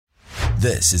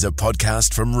This is a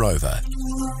podcast from Rover.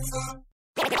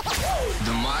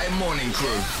 The My Morning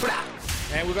Crew.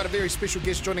 And we've got a very special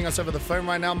guest joining us over the phone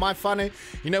right now. My Whānau,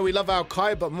 you know we love our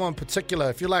kai, but more in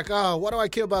particular, if you're like, what do I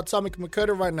care about Tamaki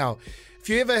Makaurau right now? If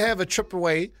you ever have a trip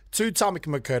away to Tamaki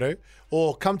Makaurau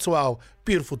or come to our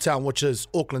beautiful town, which is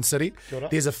Auckland City,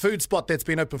 there's a food spot that's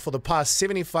been open for the past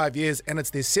 75 years, and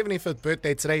it's their 75th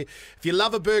birthday today. If you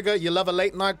love a burger, you love a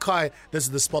late night kai, this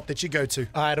is the spot that you go to.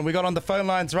 All right, and we got on the phone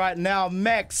lines right now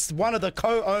Max, one of the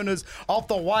co-owners of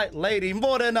the White Lady.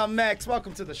 Morena, Max,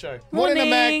 welcome to the show. Morena,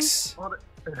 Max.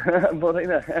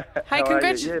 Morena. Hey,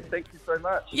 Yeah, thank you so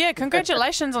much. Yeah,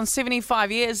 congratulations on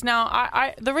 75 years.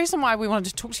 Now, the reason why we wanted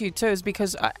to talk to you too is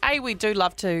because, we do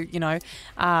love to,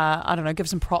 give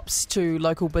some props to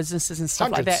local businesses and stuff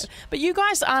like that. But you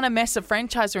guys aren't a massive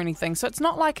franchise or anything, so it's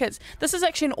not like this is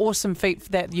actually an awesome feat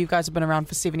that you guys have been around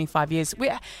for 75 years.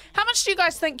 How much do you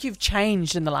guys think you've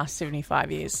changed in the last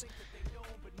 75 years?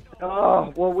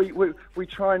 Oh, well, we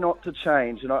try not to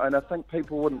change, and I think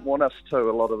people wouldn't want us to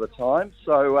a lot of the time.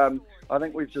 So I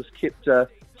think we've just kept a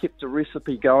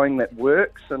recipe going that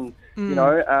works, and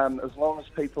as long as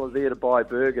people are there to buy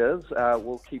burgers,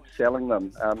 we'll keep selling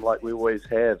them like we always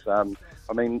have.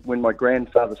 When my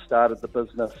grandfather started the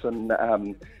business in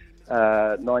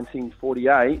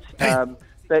 1948.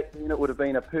 Back then it would have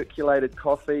been a percolated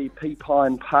coffee, pea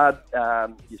pine pud,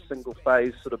 your single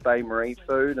phase sort of Bay Marie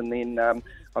food, and then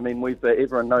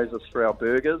everyone knows us for our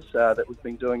burgers that we've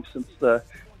been doing since the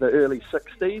early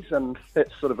 60s, and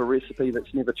that's sort of a recipe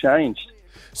that's never changed.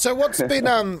 So what's been,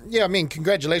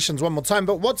 congratulations one more time,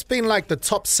 but what's been like the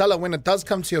top seller when it does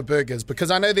come to your burgers?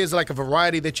 Because I know there's like a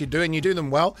variety that you do and you do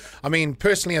them well. I mean,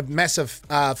 personally a massive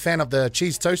fan of the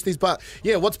cheese toasties, but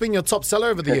yeah, what's been your top seller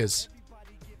over the years?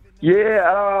 Yeah,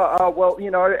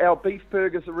 our beef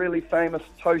burgers are really famous,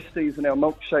 toasties, and our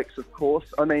milkshakes, of course.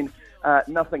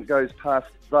 Nothing goes past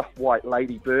the White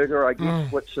Lady burger, I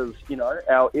guess, which is,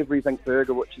 our everything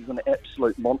burger, which is an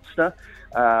absolute monster.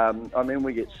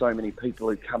 We get so many people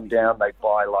who come down, they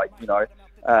buy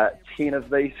 10 of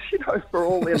these, for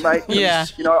all their mates. Yeah.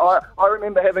 I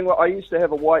remember I used to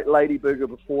have a White Lady burger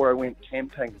before I went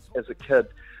camping as a kid,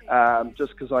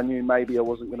 just because I knew maybe I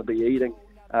wasn't going to be eating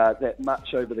that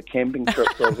much over the camping trip.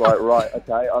 So I was like, right,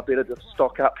 okay, I better just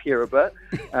stock up here a bit.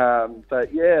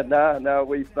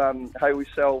 We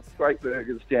sell great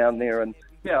burgers down there, and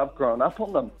yeah, I've grown up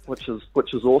on them, which is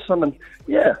awesome, and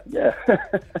yeah.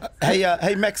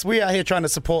 Hey, Max, we are here trying to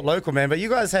support local, man, but you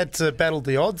guys had to battle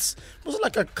the odds. Was it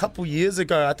like a couple years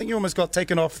ago? I think you almost got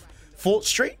taken off Fort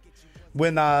Street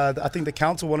when I think the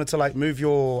council wanted to move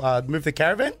the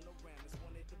caravan.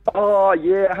 Oh,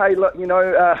 yeah. Hey, look,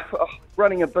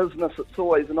 running a business, it's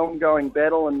always an ongoing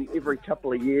battle, and every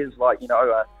couple of years,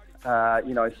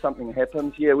 something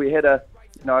happens. Yeah, we had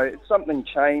something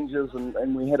changes,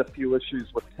 and we had a few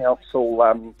issues with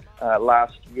council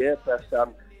last year, but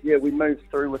we moved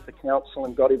through with the council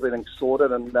and got everything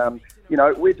sorted, and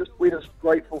we're just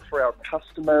grateful for our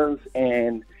customers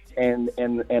and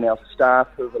our staff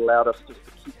who've allowed us just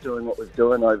to keep doing what we're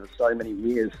doing over so many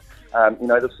years.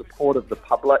 The support of the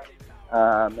public,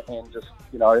 and just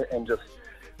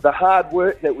the hard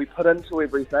work that we put into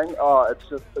everything.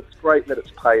 It's great that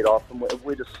it's paid off, and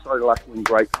we're just so lucky and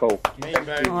grateful.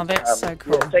 Oh, that's so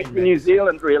cool. Yeah, thank you, New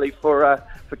Zealand, really, for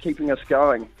keeping us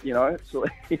going.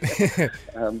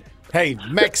 Hey,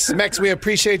 Max, we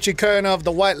appreciate you, co-owner of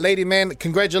the White Lady, man.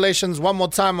 Congratulations one more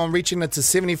time on reaching it to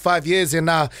 75 years. And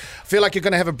I feel like you're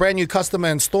going to have a brand new customer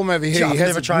in Storm over here. He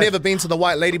has never been to the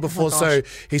White Lady before, so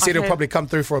he said he'll probably come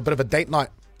through for a bit of a date night.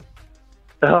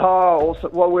 Oh,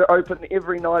 awesome. Well, we're open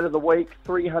every night of the week,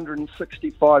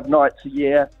 365 nights a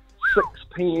year, 6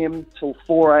 p.m. till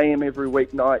 4 a.m. every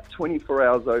weeknight, 24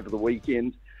 hours over the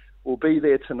weekend. We'll be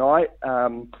there tonight.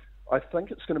 I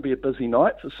think it's going to be a busy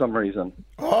night for some reason.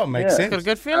 Oh, makes sense. Got a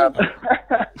good feeling.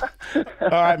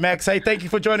 All right, Max. Hey, thank you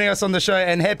for joining us on the show,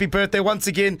 and happy birthday once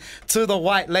again to the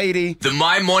White Lady. The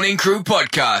My Morning Crew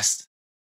podcast.